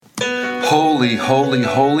Holy, holy,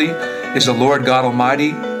 holy is the Lord God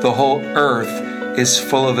Almighty. The whole earth is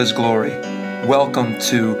full of His glory. Welcome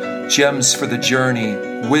to Gems for the Journey,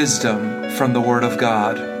 Wisdom from the Word of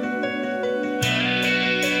God.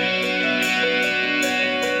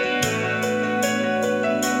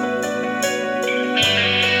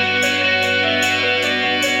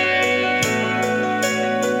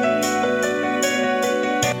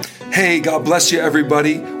 Hey, God bless you,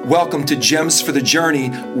 everybody. Welcome to Gems for the Journey,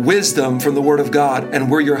 Wisdom from the Word of God. And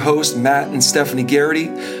we're your hosts, Matt and Stephanie Garrity.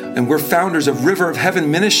 And we're founders of River of Heaven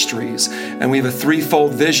Ministries. And we have a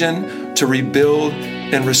threefold vision to rebuild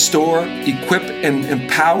and restore, equip and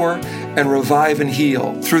empower, and revive and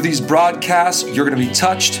heal. Through these broadcasts, you're going to be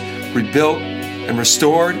touched, rebuilt, and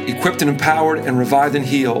restored, equipped and empowered, and revived and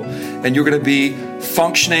healed. And you're going to be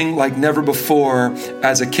functioning like never before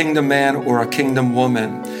as a kingdom man or a kingdom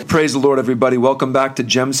woman. Praise the Lord, everybody. Welcome back to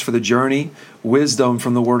Gems for the Journey, Wisdom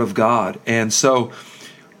from the Word of God. And so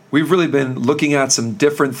we've really been looking at some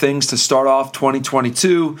different things to start off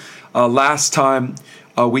 2022. Last time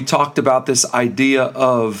we talked about this idea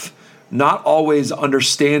of not always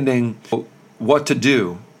understanding what to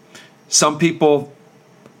do. Some people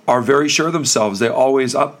are very sure of themselves. They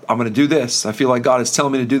always, I'm going to do this. I feel like God is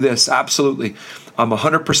telling me to do this. Absolutely. I'm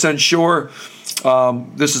 100% sure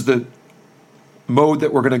this is the mode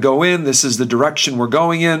that we're going to go in. This is the direction we're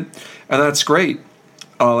going in. And that's great,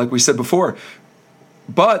 like we said before.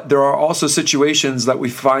 But there are also situations that we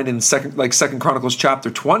find in Second Chronicles chapter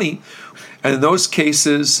 20. And in those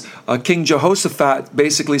cases, King Jehoshaphat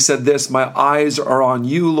basically said this, "My eyes are on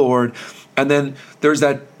you, Lord." And then there's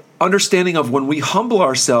that understanding of when we humble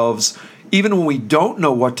ourselves, even when we don't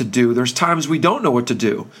know what to do, there's times we don't know what to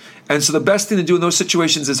do. And so the best thing to do in those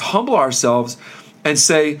situations is humble ourselves and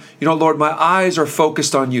say, Lord, my eyes are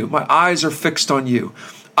focused on you. My eyes are fixed on you.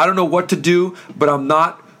 I don't know what to do, but I'm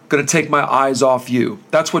not going to take my eyes off you.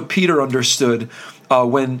 That's what Peter understood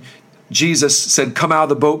when Jesus said, "Come out of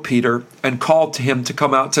the boat, Peter," and called to him to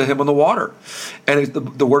come out to him on the water. And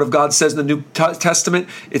the Word of God says in the New Testament,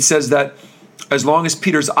 it says that as long as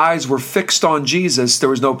Peter's eyes were fixed on Jesus, there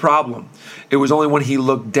was no problem. It was only when he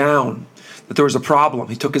looked down that there was a problem.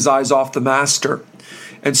 He took his eyes off the master.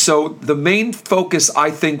 And so the main focus, I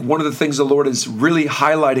think, one of the things the Lord is really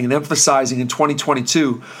highlighting and emphasizing in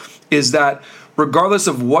 2022 is that regardless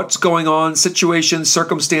of what's going on, situation,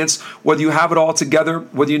 circumstance, whether you have it all together,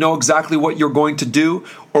 whether you know exactly what you're going to do,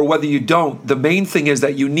 or whether you don't, the main thing is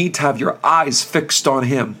that you need to have your eyes fixed on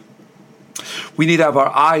Him. We need to have our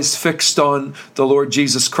eyes fixed on the Lord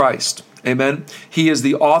Jesus Christ. Amen. He is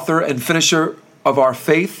the author and finisher of our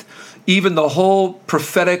faith. Even the whole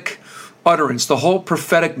prophetic utterance, the whole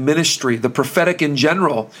prophetic ministry, the prophetic in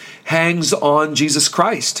general, hangs on Jesus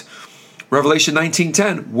Christ. Revelation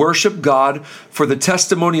 19:10, worship God for the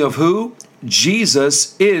testimony of who?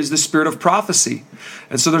 Jesus is the spirit of prophecy.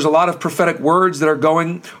 And so there's a lot of prophetic words that are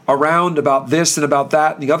going around about this and about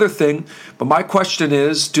that and the other thing. But my question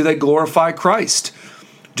is, do they glorify Christ?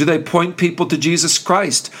 Do they point people to Jesus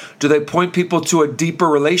Christ? Do they point people to a deeper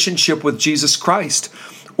relationship with Jesus Christ?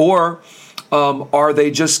 Or are they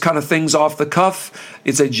just kind of things off the cuff?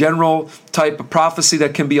 It's a general type of prophecy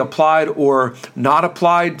that can be applied or not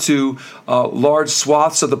applied to large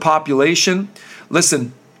swaths of the population.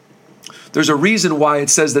 Listen, there's a reason why it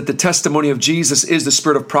says that the testimony of Jesus is the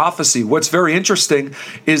spirit of prophecy. What's very interesting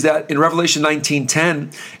is that in Revelation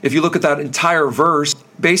 19:10, if you look at that entire verse,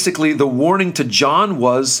 basically the warning to John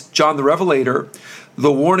was, John the Revelator,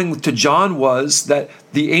 the warning to John was that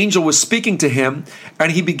the angel was speaking to him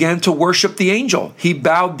and he began to worship the angel. He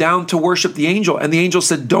bowed down to worship the angel, and the angel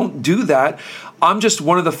said, "Don't do that. I'm just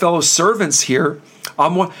one of the fellow servants here.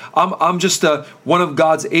 I'm just one of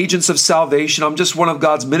God's agents of salvation. I'm just one of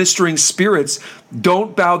God's ministering spirits.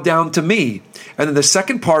 Don't bow down to me." And then the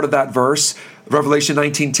second part of that verse, Revelation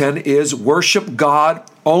 19:10, is worship God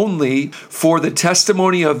only, for the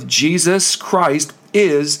testimony of Jesus Christ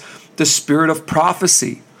is the spirit of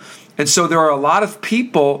prophecy. And so there are a lot of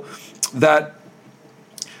people that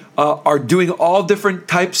are doing all different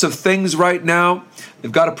types of things right now.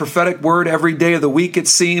 They've got a prophetic word every day of the week, it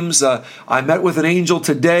seems. I met with an angel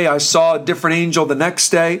today. I saw a different angel the next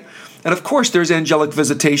day. And of course, there's angelic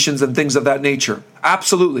visitations and things of that nature.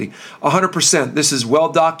 Absolutely, 100%. This is well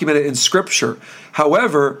documented in Scripture.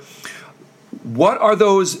 However, what are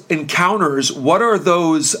those encounters? What are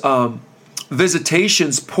those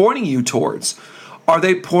visitations pointing you towards? Are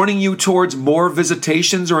they pointing you towards more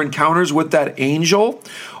visitations or encounters with that angel?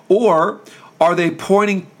 Or are they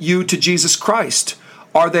pointing you to Jesus Christ?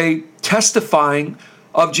 Are they testifying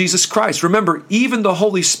of Jesus Christ. Remember, even the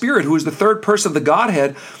Holy Spirit, who is the third person of the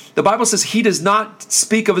Godhead, the Bible says he does not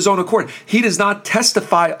speak of his own accord. He does not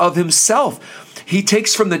testify of himself. He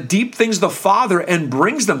takes from the deep things of the Father and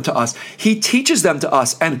brings them to us. He teaches them to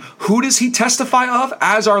us. And who does he testify of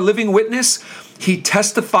as our living witness? He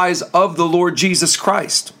testifies of the Lord Jesus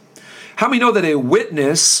Christ. How many know that a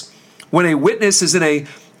witness, when a witness is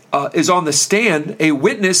is on the stand, a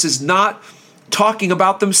witness is not talking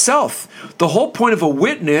about themselves. The whole point of a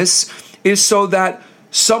witness is so that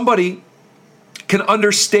somebody can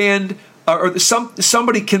understand, or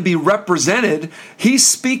somebody can be represented. He's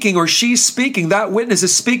speaking or she's speaking. That witness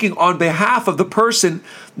is speaking on behalf of the person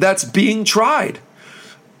that's being tried.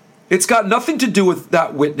 It's got nothing to do with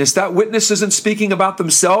that witness. That witness isn't speaking about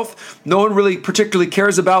themselves. No one really particularly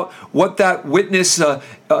cares about what that witness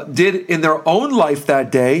did in their own life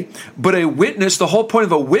that day. But a witness, the whole point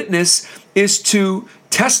of a witness is to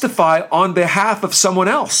testify on behalf of someone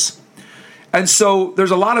else. And so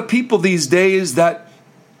there's a lot of people these days that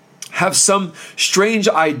have some strange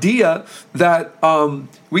idea that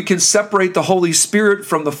we can separate the Holy Spirit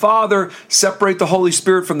from the Father, separate the Holy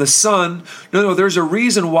Spirit from the Son. No, there's a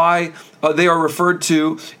reason why they are referred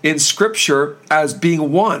to in Scripture as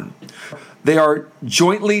being one. They are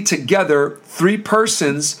jointly together, three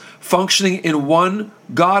persons functioning in one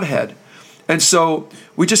Godhead. And so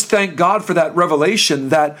we just thank God for that revelation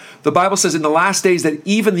that the Bible says in the last days that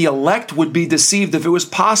even the elect would be deceived if it was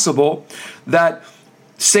possible, that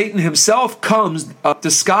Satan himself comes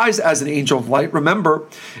disguised as an angel of light. Remember,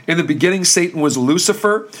 in the beginning, Satan was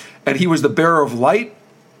Lucifer, and he was the bearer of light,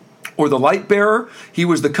 or the light bearer. He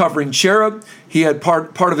was the covering cherub. He had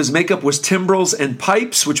part of his makeup was timbrels and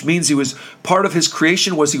pipes, which means he was part of his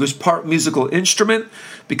creation was he was part musical instrument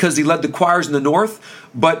because he led the choirs in the north.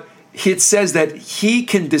 But it says that he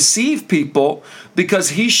can deceive people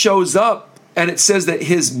because he shows up, and it says that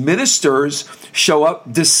his ministers show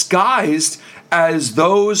up disguised as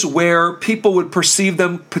those where people would perceive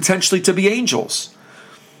them potentially to be angels.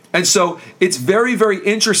 And so it's very, very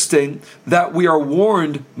interesting that we are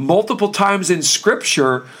warned multiple times in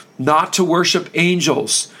Scripture not to worship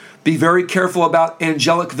angels. Be very careful about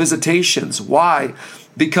angelic visitations. Why?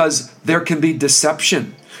 Because there can be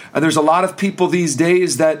deception. And there's a lot of people these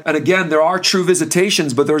days that, and again, there are true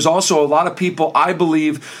visitations, but there's also a lot of people, I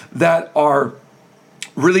believe, that are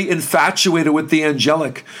really infatuated with the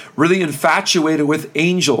angelic, really infatuated with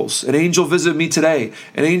angels. An angel visited me today.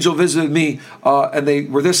 An angel visited me, and they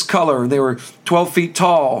were this color, and they were 12 feet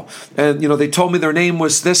tall. And, they told me their name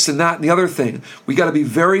was this and that and the other thing. We got to be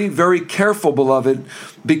very, very careful, beloved,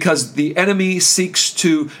 because the enemy seeks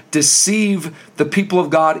to deceive the people of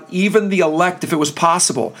God, even the elect, if it was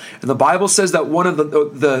possible. And the Bible says that one of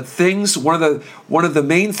the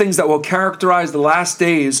main things that will characterize the last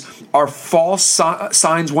days are false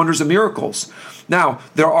signs, wonders, and miracles. Now,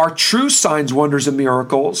 there are true signs, wonders, and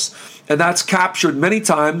miracles, and that's captured many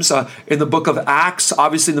times in the book of Acts,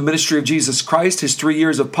 obviously in the ministry of Jesus Christ, his 3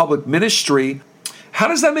 years of public ministry. How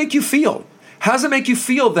does that make you feel? How does it make you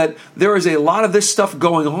feel that there is a lot of this stuff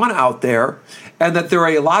going on out there, and that there are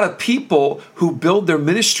a lot of people who build their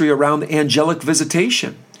ministry around angelic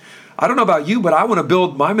visitation? I don't know about you, but I want to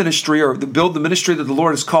build my ministry, or build the ministry that the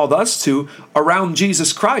Lord has called us to, around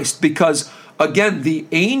Jesus Christ, because again, the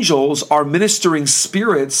angels are ministering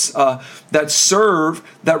spirits that serve,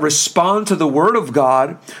 that respond to the Word of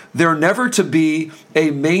God. They're never to be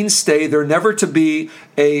a mainstay. They're never to be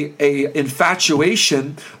a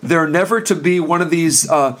infatuation. They're never to be one of these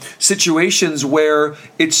situations where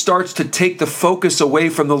it starts to take the focus away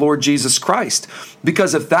from the Lord Jesus Christ.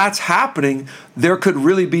 Because if that's happening, there could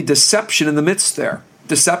really be deception in the midst there.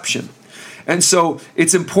 Deception. And so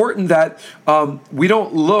it's important that we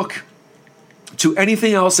don't look to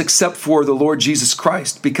anything else except for the Lord Jesus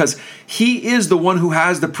Christ, because he is the one who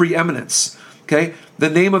has the preeminence. Okay? The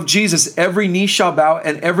name of Jesus, every knee shall bow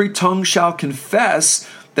and every tongue shall confess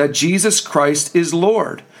that Jesus Christ is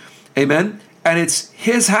Lord. Amen? And it's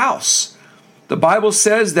his house. The Bible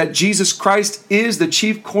says that Jesus Christ is the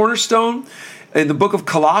chief cornerstone. In the book of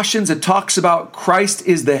Colossians, it talks about Christ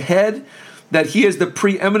is the head, that he is the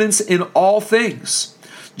preeminence in all things.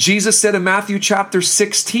 Jesus said in Matthew chapter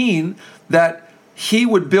 16 that he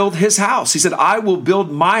would build his house. He said, I will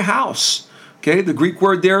build my house. Okay, the Greek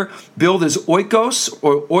word there, build, is oikos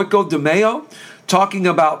or oikodomeo, talking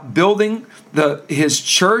about building his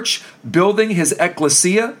church, building his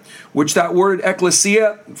ecclesia, which that word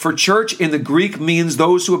ecclesia for church in the Greek means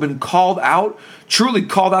those who have been called out, truly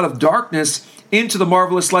called out of darkness into the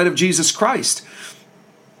marvelous light of Jesus Christ.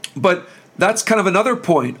 But that's kind of another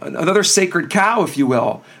point, another sacred cow, if you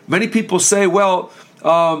will. Many people say, well,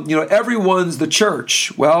 everyone's the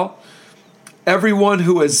church. Well, everyone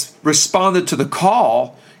who has responded to the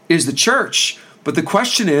call is the church. But the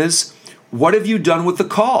question is, what have you done with the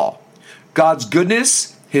call? God's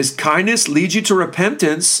goodness, his kindness leads you to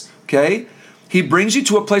repentance, okay? He brings you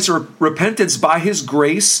to a place of repentance by his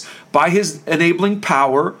grace, by his enabling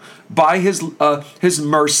power, by his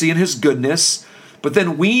mercy and his goodness. But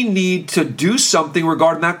then we need to do something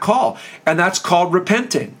regarding that call, and that's called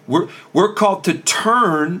repenting. We're called to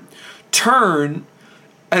turn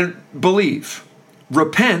and believe.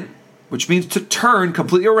 Repent, which means to turn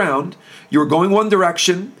completely around. You were going one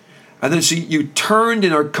direction, and then so you turned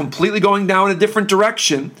and are completely going down a different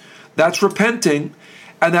direction. That's repenting.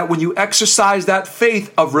 And that when you exercise that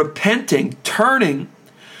faith of repenting, turning,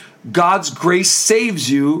 God's grace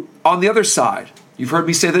saves you on the other side. You've heard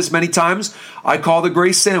me say this many times. I call the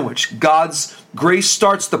grace sandwich. God's grace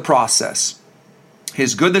starts the process.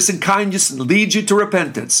 His goodness and kindness leads you to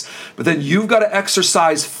repentance. But then you've got to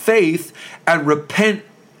exercise faith and repent,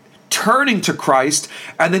 turning to Christ,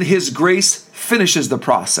 and then his grace finishes the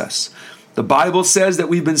process. The Bible says that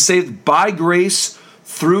we've been saved by grace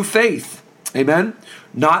through faith. Amen?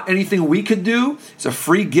 Not anything we could do. It's a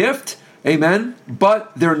free gift. Amen.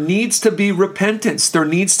 But there needs to be repentance. There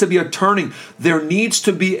needs to be a turning. There needs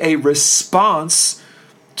to be a response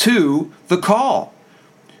to the call.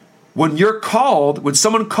 When you're called, when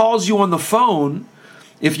someone calls you on the phone,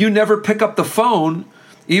 if you never pick up the phone,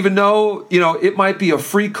 even though, it might be a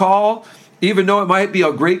free call, even though it might be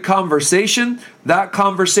a great conversation, that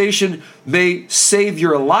conversation may save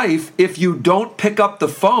your life. If you don't pick up the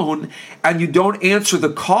phone and you don't answer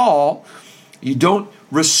the call, you don't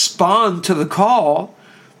respond to the call,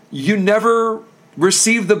 you never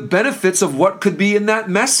receive the benefits of what could be in that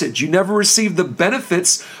message. You never receive the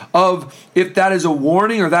benefits of, if that is a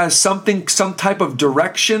warning or that is something, some type of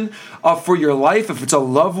direction for your life. If it's a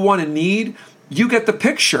loved one in need, you get the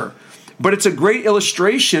picture. But it's a great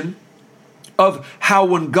illustration of how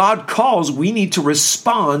when God calls, we need to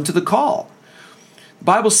respond to the call. The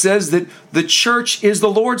Bible says that the church is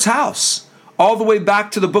the Lord's house. All the way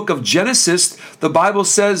back to the book of Genesis, the Bible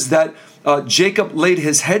says that Jacob laid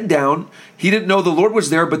his head down. He didn't know the Lord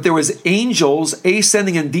was there, but there was angels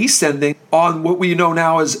ascending and descending on what we know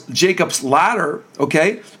now as Jacob's ladder,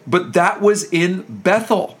 okay? But that was in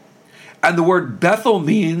Bethel. And the word Bethel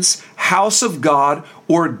means house of God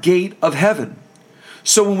or gate of heaven.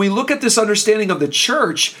 So when we look at this understanding of the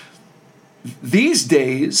church, these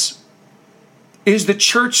days, is the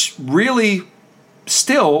church really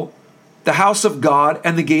still the house of God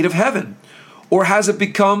and the gate of heaven? Or has it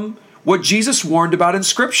become what Jesus warned about in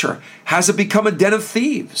Scripture? Has it become a den of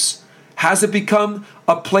thieves? Has it become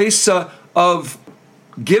a place of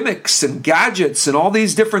gimmicks and gadgets and all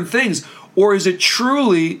these different things? Or is it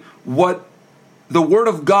truly what the Word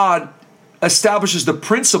of God establishes the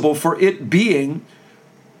principle for it being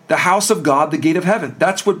the house of God, the gate of heaven?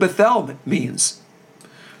 That's what Bethel means.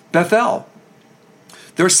 Bethel.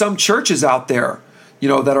 There are some churches out there,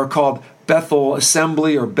 that are called Bethel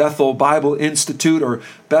Assembly or Bethel Bible Institute or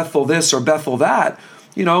Bethel this or Bethel that.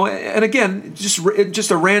 And again,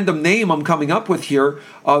 just a random name I'm coming up with here,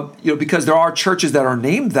 because there are churches that are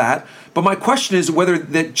named that. But my question is whether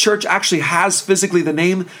the church actually has physically the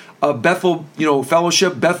name Bethel,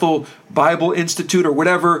 Fellowship, Bethel Bible Institute, or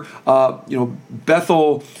whatever,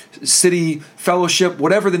 Bethel City Fellowship,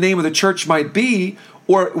 whatever the name of the church might be,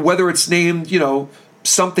 or whether it's named,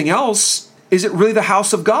 something else. Is it really the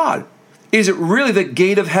house of God? Is it really the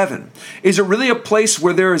gate of heaven? Is it really a place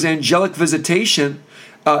where there is angelic visitation,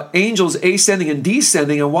 angels ascending and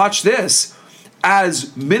descending? And watch this,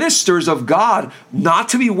 as ministers of God, not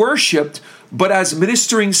to be worshiped, but as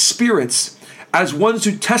ministering spirits, as ones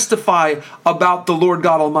who testify about the Lord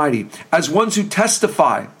God Almighty, as ones who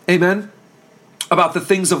testify, amen, about the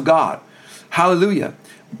things of God. Hallelujah.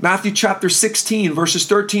 Matthew chapter 16, verses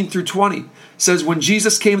 13 through 20 says, when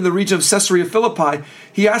Jesus came in the region of Caesarea Philippi,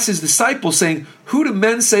 he asked his disciples, saying, who do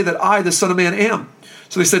men say that I, the Son of Man, am?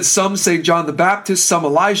 So they said, some say John the Baptist, some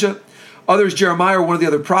Elijah, others Jeremiah or one of the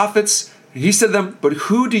other prophets. And he said to them, but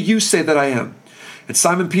who do you say that I am? And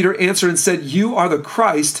Simon Peter answered and said, you are the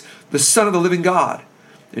Christ, the Son of the living God.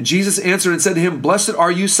 And Jesus answered and said to him, blessed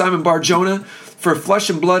are you, Simon Bar-Jonah, for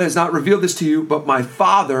flesh and blood has not revealed this to you, but my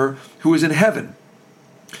Father who is in heaven.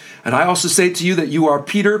 And I also say to you that you are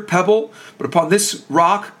Peter, pebble, but upon this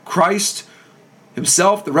rock, Christ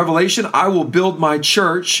himself, the revelation, I will build my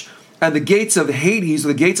church, and the gates of Hades, or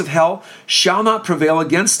the gates of hell, shall not prevail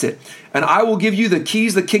against it. And I will give you the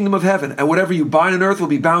keys of the kingdom of heaven. And whatever you bind on earth will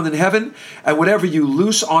be bound in heaven, and whatever you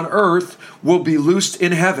loose on earth will be loosed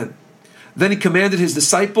in heaven. Then he commanded his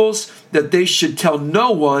disciples that they should tell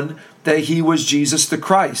no one that he was Jesus the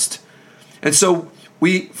Christ. And so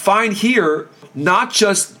we find here not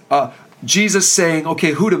just Jesus saying,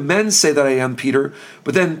 okay, who do men say that I am, Peter?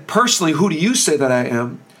 But then personally, who do you say that I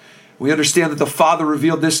am? We understand that the Father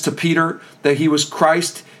revealed this to Peter, that he was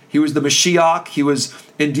Christ. He was the Mashiach. He was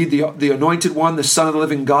indeed the anointed one, the Son of the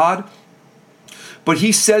living God. But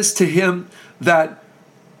he says to him that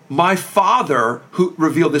my Father who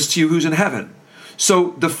revealed this to you who's in heaven.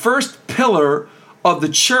 So the first pillar of the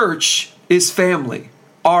church is family,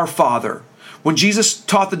 our Father. When Jesus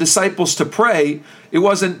taught the disciples to pray, it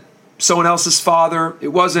wasn't someone else's father. It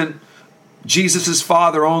wasn't Jesus'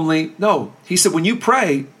 Father only. No, he said, when you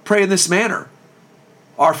pray, pray in this manner.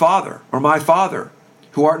 Our Father, or my Father,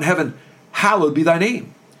 who art in heaven, hallowed be thy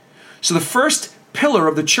name. So the first pillar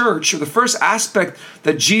of the church, or the first aspect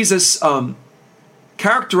that Jesus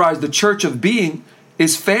characterized the church of being,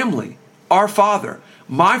 is family. Our Father.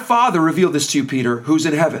 My Father revealed this to you, Peter, who's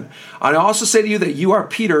in heaven. I also say to you that you are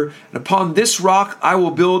Peter, and upon this rock I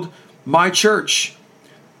will build my church.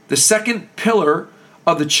 The second pillar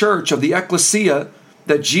of the church, of the ecclesia,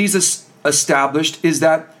 that Jesus established is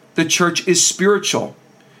that the church is spiritual.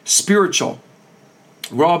 Spiritual.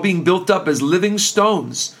 We're all being built up as living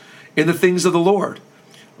stones in the things of the Lord.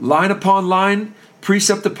 Line upon line,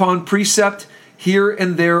 precept upon precept, here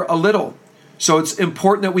and there a little. So it's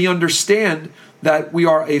important that we understand that we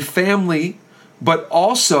are a family, but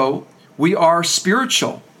also we are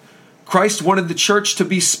spiritual. Christ wanted the church to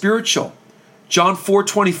be spiritual. John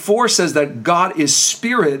 4:24 says that God is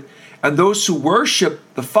spirit, and those who worship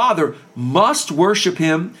the Father must worship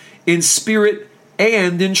him in spirit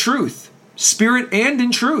and in truth. Spirit and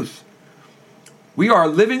in truth. We are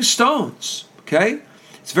living stones, okay?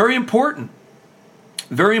 It's very important.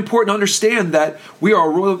 Very important to understand that we are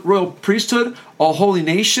a royal priesthood, a holy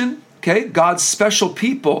nation, okay? God's special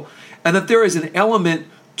people, and that there is an element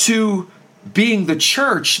to being the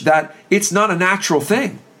church that it's not a natural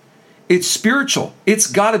thing. It's spiritual. It's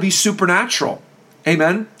got to be supernatural.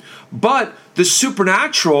 Amen? But the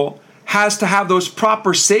supernatural has to have those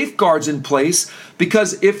proper safeguards in place,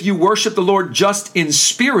 because if you worship the Lord just in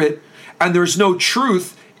spirit and there's no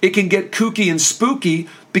truth, it can get kooky and spooky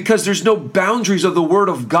because there's no boundaries of the Word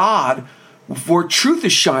of God where truth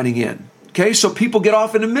is shining in. Okay, so people get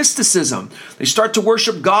off into mysticism. They start to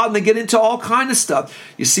worship God and they get into all kind of stuff.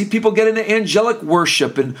 You see people get into angelic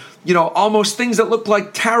worship and, almost things that look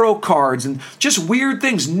like tarot cards and just weird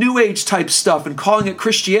things, New Age type stuff, and calling it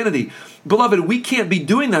Christianity. Beloved, we can't be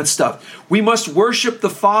doing that stuff. We must worship the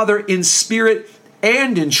Father in spirit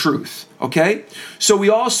and in truth. Okay? So we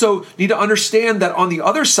also need to understand that on the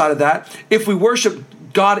other side of that, if we worship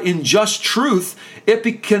God in just truth,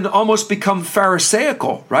 it can almost become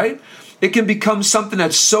Pharisaical, right? It can become something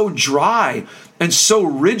that's so dry and so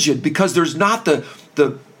rigid because there's not the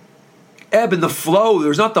ebb and the flow.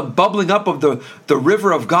 There's not the bubbling up of the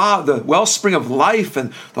river of God, the wellspring of life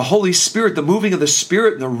and the Holy Spirit, the moving of the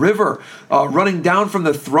Spirit and the river running down from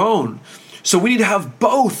the throne. So we need to have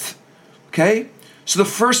both, okay? So the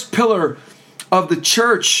first pillar of the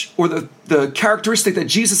church, or the characteristic that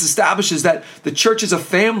Jesus establishes, that the church is a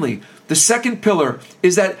family. The second pillar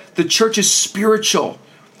is that the church is spiritual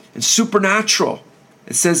and supernatural.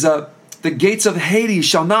 It says, the gates of Hades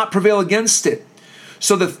shall not prevail against it.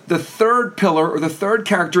 So the third pillar, or the third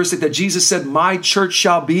characteristic that Jesus said my church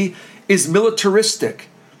shall be, is militaristic.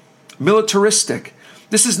 Militaristic.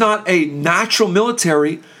 This is not a natural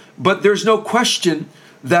military, but there's no question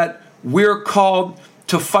that we're called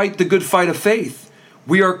to fight the good fight of faith.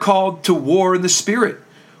 We are called to war in the Spirit.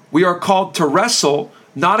 We are called to wrestle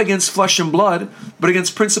not against flesh and blood, but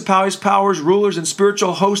against principalities, powers, rulers, and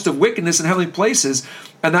spiritual hosts of wickedness in heavenly places.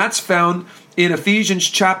 And that's found in Ephesians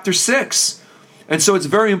chapter 6. And so it's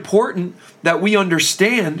very important that we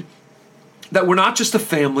understand that we're not just a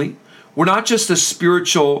family. We're not just a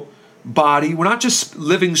spiritual body. We're not just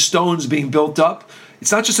living stones being built up.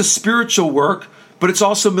 It's not just a spiritual work, but it's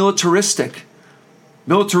also militaristic.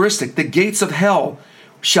 Militaristic. The gates of hell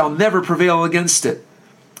shall never prevail against it.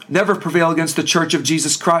 Never prevail against the church of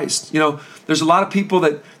Jesus Christ. There's a lot of people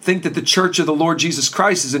that think that the church of the Lord Jesus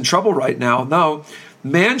Christ is in trouble right now. No,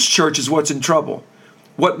 man's church is what's in trouble.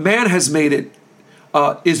 What man has made it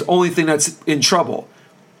is the only thing that's in trouble.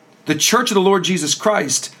 The church of the Lord Jesus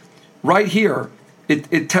Christ, right here, he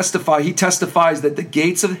testifies that the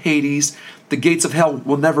gates of Hades, the gates of hell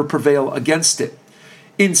will never prevail against it.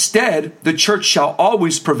 Instead, the church shall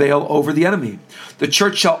always prevail over the enemy. The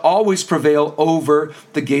church shall always prevail over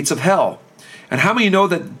the gates of hell. And how many know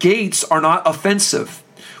that gates are not offensive?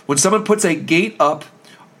 When someone puts a gate up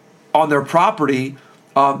on their property,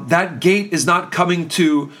 that gate is not coming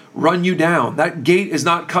to run you down. That gate is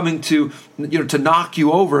not coming to, to knock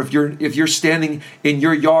you over. If you're standing in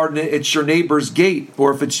your yard and it's your neighbor's gate,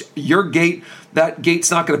 or if it's your gate, that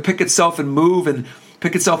gate's not going to pick itself up and move and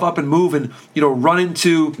run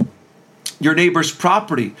into your neighbor's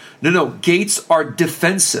property. No, gates are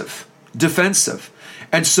defensive.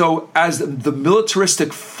 And so as the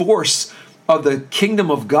militaristic force of the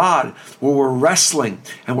kingdom of God, where we're wrestling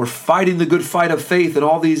and we're fighting the good fight of faith and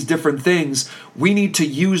all these different things, we need to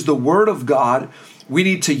use the word of God. We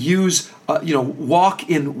need to use, walk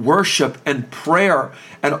in worship and prayer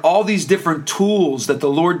and all these different tools that the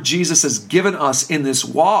Lord Jesus has given us in this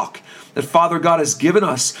walk, that Father God has given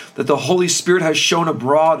us, that the Holy Spirit has shown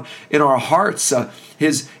abroad in our hearts,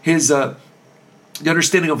 the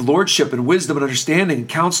understanding of lordship and wisdom and understanding and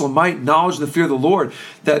counsel and might, knowledge and the fear of the Lord,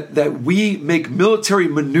 that we make military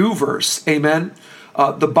maneuvers. Amen.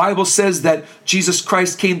 The Bible says that Jesus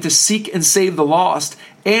Christ came to seek and save the lost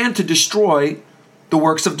and to destroy the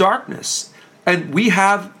works of darkness. And we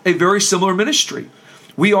have a very similar ministry.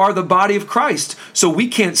 We are the body of Christ. So we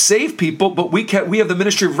can't save people, but we have the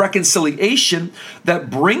ministry of reconciliation that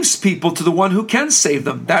brings people to the one who can save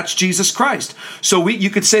them. That's Jesus Christ. So you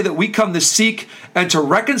could say that we come to seek and to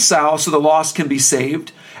reconcile so the lost can be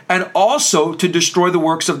saved, and also to destroy the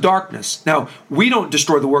works of darkness. Now, we don't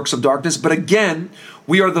destroy the works of darkness, but again,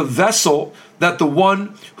 we are the vessel that the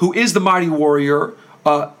one who is the mighty warrior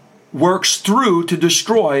works through to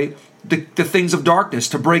destroy the things of darkness,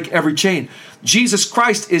 to break every chain. Jesus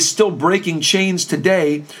Christ is still breaking chains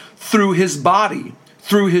today through his body,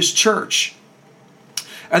 through his church.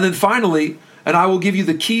 And then finally, and I will give you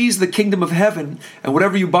the keys of the kingdom of heaven, and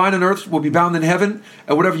whatever you bind on earth will be bound in heaven,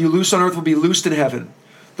 and whatever you loose on earth will be loosed in heaven.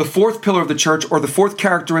 The fourth pillar of the church, or the fourth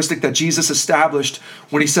characteristic that Jesus established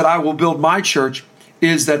when he said, I will build my church,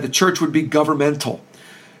 is that the church would be governmental.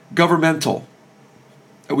 Governmental.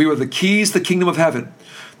 We were the keys to the kingdom of heaven,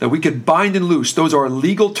 that we could bind and loose. Those are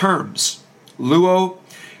legal terms, luo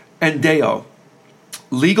and deo.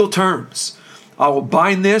 Legal terms. I will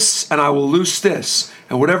bind this and I will loose this.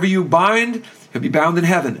 And whatever you bind, it'll be bound in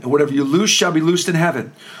heaven. And whatever you loose shall be loosed in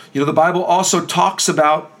heaven. The Bible also talks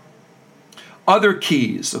about other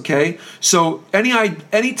keys, okay? So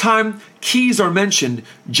anytime keys are mentioned,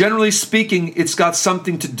 generally speaking, it's got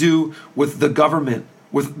something to do with the government,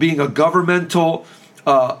 with being a governmental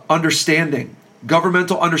understanding.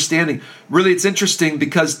 Governmental understanding. Really, it's interesting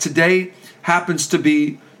because today happens to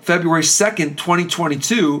be February 2nd,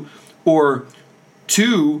 2022, or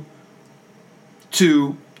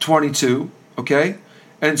 2/2/22, okay?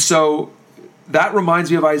 And so that reminds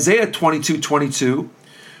me of Isaiah 22:22,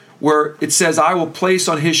 where it says, I will place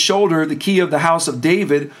on his shoulder the key of the house of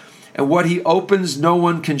David, and what he opens no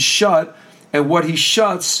one can shut, and what he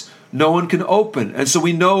shuts no one can open. And so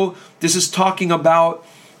we know this is talking about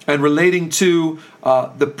and relating to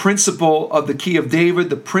the principle of the key of David,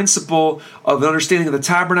 the principle of the understanding of the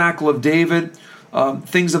tabernacle of David,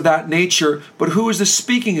 things of that nature. But who is this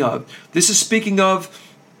speaking of? This is speaking of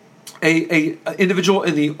a individual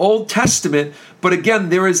in the Old Testament, but again,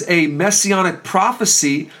 there is a messianic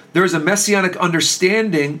prophecy, there is a messianic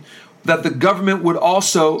understanding that the government would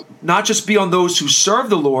also not just be on those who serve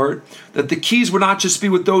the Lord, that the keys would not just be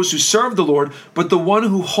with those who serve the Lord, but the one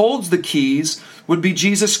who holds the keys would be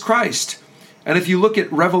Jesus Christ. And if you look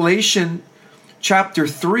at Revelation chapter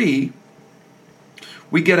 3,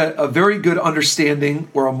 we get a very good understanding,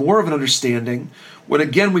 or a more of an understanding, when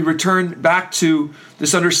again we return back to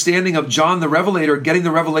this understanding of John the Revelator getting the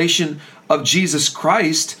revelation of Jesus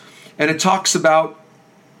Christ. And it talks about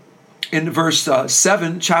in verse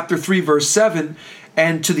 7, chapter 3, verse 7,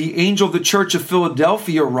 and to the angel of the church of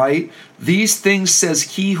Philadelphia write, these things says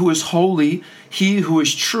he who is holy, he who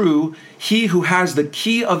is true, he who has the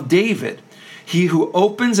key of David, he who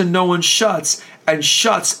opens and no one shuts, and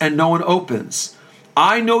shuts and no one opens.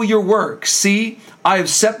 I know your work. See, I have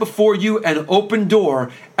set before you an open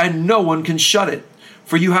door, and no one can shut it.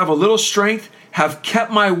 For you have a little strength, have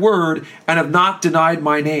kept my word, and have not denied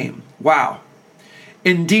my name. Wow.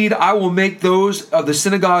 Indeed, I will make those of the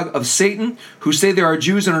synagogue of Satan who say they are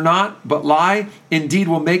Jews and are not, but lie. Indeed,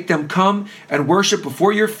 will make them come and worship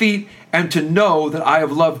before your feet, and to know that I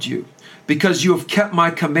have loved you. Because you have kept my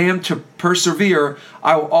command to persevere,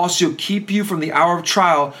 I will also keep you from the hour of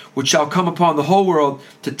trial, which shall come upon the whole world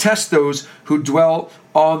to test those who dwell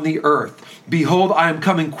on the earth. Behold, I am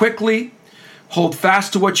coming quickly. Hold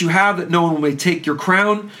fast to what you have, that no one may take your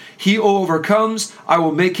crown. He who overcomes, I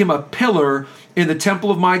will make him a pillar in the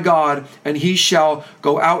temple of my God, and he shall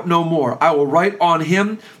go out no more. I will write on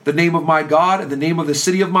him the name of my God and the name of the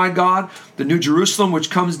city of my God, the new Jerusalem, which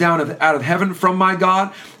comes down out of heaven from my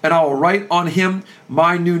God, and I will write on him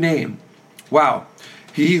my new name. Wow.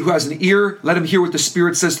 He who has an ear, let him hear what the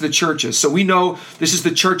Spirit says to the churches. So we know this is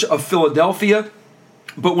the church of Philadelphia.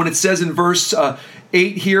 But when it says in verse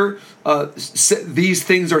 8 here, these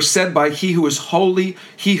things are said by he who is holy,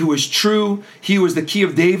 he who is true, he who is the key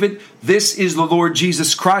of David. This is the Lord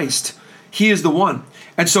Jesus Christ. He is the one.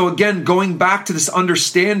 And so again, going back to this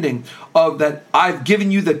understanding of that I've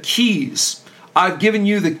given you the keys. I've given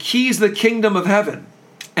you the keys of the kingdom of heaven.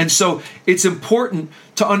 And so it's important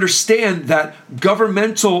to understand that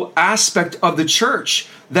governmental aspect of the church,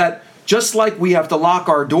 that just like we have to lock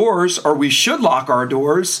our doors, or we should lock our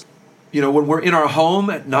doors, when we're in our home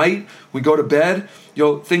at night, we go to bed,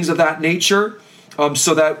 things of that nature,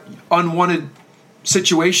 so that unwanted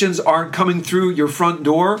situations aren't coming through your front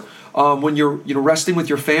door when you're resting with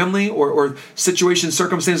your family, or situations,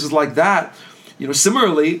 circumstances like that.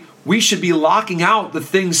 Similarly, we should be locking out the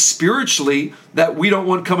things spiritually that we don't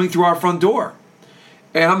want coming through our front door.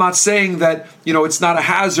 And I'm not saying that, it's not a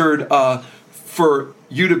hazard for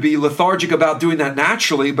you to be lethargic about doing that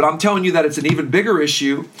naturally, but I'm telling you that it's an even bigger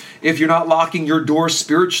issue if you're not locking your door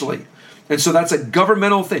spiritually. And so that's a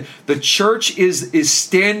governmental thing. The church is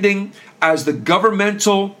standing as the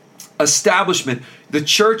governmental establishment. The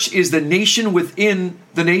church is the nation within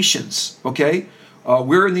the nations, okay?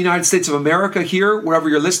 We're in the United States of America here, wherever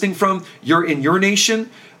you're listening from, you're in your nation.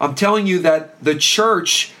 I'm telling you that the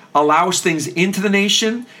church allows things into the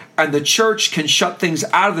nation, and the church can shut things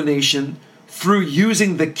out of the nation through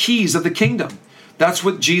using the keys of the kingdom. That's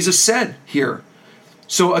what Jesus said here.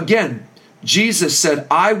 So again, Jesus said,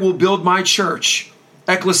 I will build my church,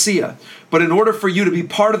 ecclesia. But in order for you to be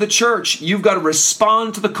part of the church, you've got to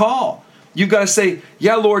respond to the call. You've got to say,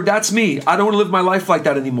 yeah, Lord, that's me. I don't want to live my life like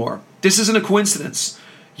that anymore. This isn't a coincidence.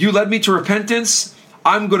 You led me to repentance.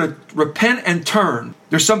 I'm going to repent and turn.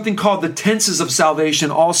 There's something called the tenses of salvation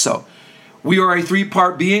also. We are a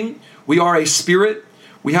three-part being. We are a spirit.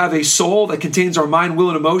 We have a soul that contains our mind, will,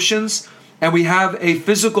 and emotions. And we have a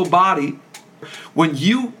physical body. When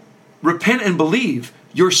you repent and believe,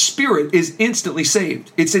 your spirit is instantly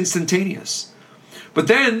saved. It's instantaneous. But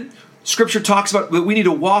then Scripture talks about that we need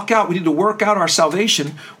to work out our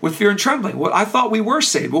salvation with fear and trembling. Well, I thought we were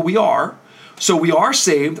saved. Well, we are. So we are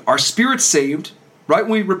saved. Our spirit's saved, right?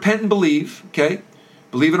 When we repent and believe, okay?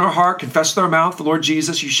 Believe in our heart, confess with our mouth, the Lord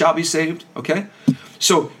Jesus, you shall be saved, okay?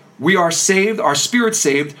 So we are saved, our spirit's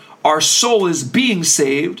saved, our soul is being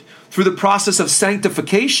saved through the process of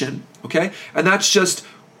sanctification, okay? And that's just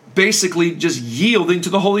basically just yielding to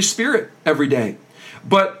the Holy Spirit every day.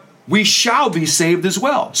 But we shall be saved as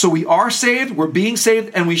well. So we are saved, we're being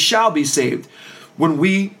saved, and we shall be saved. When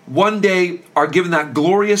we one day are given that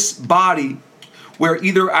glorious body where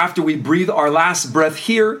either after we breathe our last breath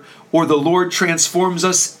here, or the Lord transforms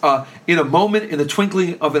us in a moment, in the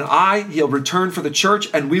twinkling of an eye, He'll return for the church,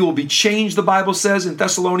 and we will be changed, the Bible says in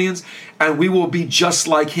Thessalonians, and we will be just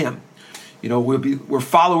like Him. We're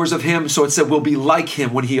followers of Him, so it said we'll be like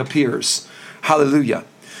Him when He appears. Hallelujah.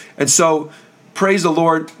 And so, praise the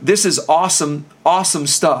Lord. This is awesome, awesome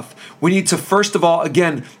stuff. We need to, first of all,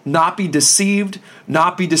 again, not be deceived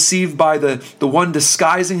by the one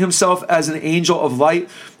disguising himself as an angel of light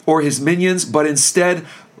or his minions, but instead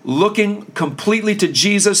looking completely to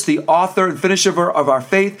Jesus, the author and finisher of our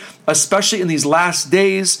faith, especially in these last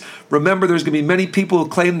days. Remember, there's going to be many people who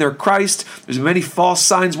claim they're Christ. There's many false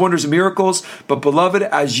signs, wonders, and miracles. But beloved,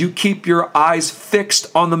 as you keep your eyes fixed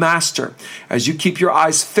on the Master, as you keep your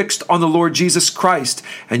eyes fixed on the Lord Jesus Christ,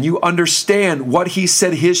 and you understand what He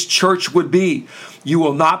said His church would be, you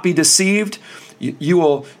will not be deceived. You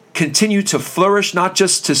will continue to flourish, not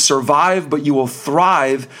just to survive, but you will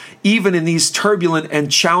thrive even in these turbulent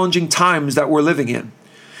and challenging times that we're living in.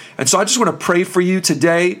 And so I just want to pray for you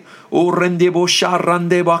today.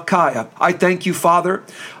 I thank you, Father,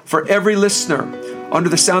 for every listener under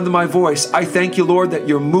the sound of my voice. I thank you, Lord, that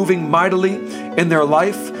you're moving mightily in their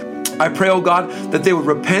life. I pray, oh God, that they would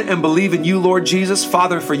repent and believe in you, Lord Jesus.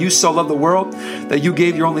 Father, for you so loved the world that you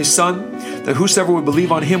gave your only Son, that whosoever would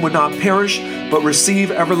believe on him would not perish, but receive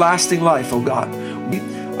everlasting life, oh God.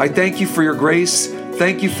 I thank you for your grace.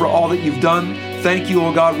 Thank you for all that you've done. Thank you,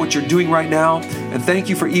 oh God, what you're doing right now. And thank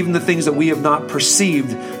you for even the things that we have not perceived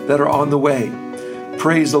that are on the way.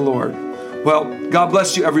 Praise the Lord. Well, God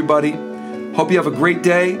bless you, everybody. Hope you have a great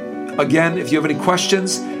day. Again, if you have any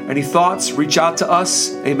questions, any thoughts, reach out to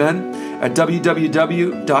us, amen, at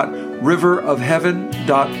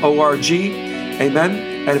www.riverofheaven.org, amen.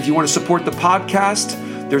 And if you want to support the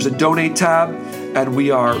podcast There's a donate tab, and we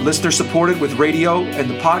are listener supported with radio and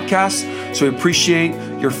the podcast, so we appreciate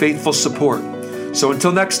your faithful support. So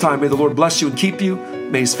until next time, may the Lord bless you and keep you.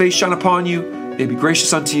 May his face shine upon you. May he be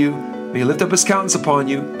gracious unto you. May he lift up his countenance upon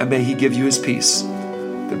you, and may he give you his peace.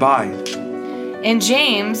 Goodbye. In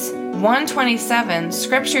James 1:27,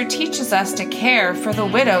 Scripture teaches us to care for the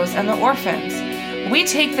widows and the orphans. We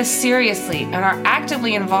take this seriously and are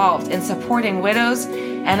actively involved in supporting widows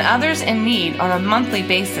and others in need on a monthly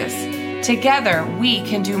basis. Together, we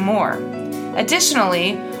can do more.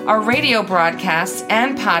 Additionally, our radio broadcasts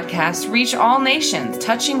and podcasts reach all nations,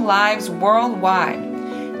 touching lives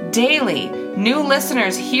worldwide. Daily, new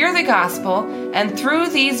listeners hear the gospel, and through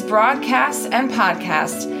these broadcasts and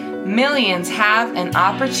podcasts, millions have an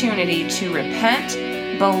opportunity to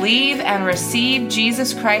repent, believe, and receive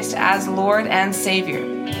Jesus Christ as Lord and Savior.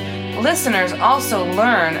 Listeners also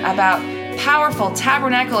learn about powerful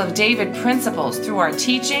Tabernacle of David principles through our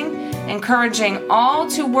teaching, encouraging all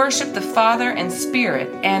to worship the Father in spirit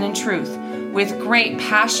and in truth, with great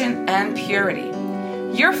passion and purity.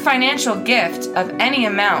 Your financial gift of any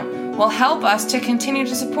amount will help us to continue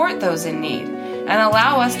to support those in need and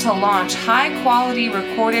allow us to launch high-quality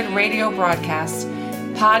recorded radio broadcasts,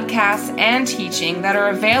 podcasts, and teaching that are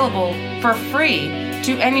available for free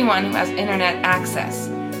to anyone who has internet access.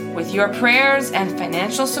 With your prayers and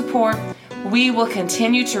financial support, we will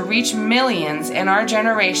continue to reach millions in our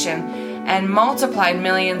generation and multiply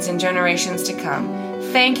millions in generations to come.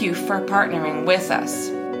 Thank you for partnering with us.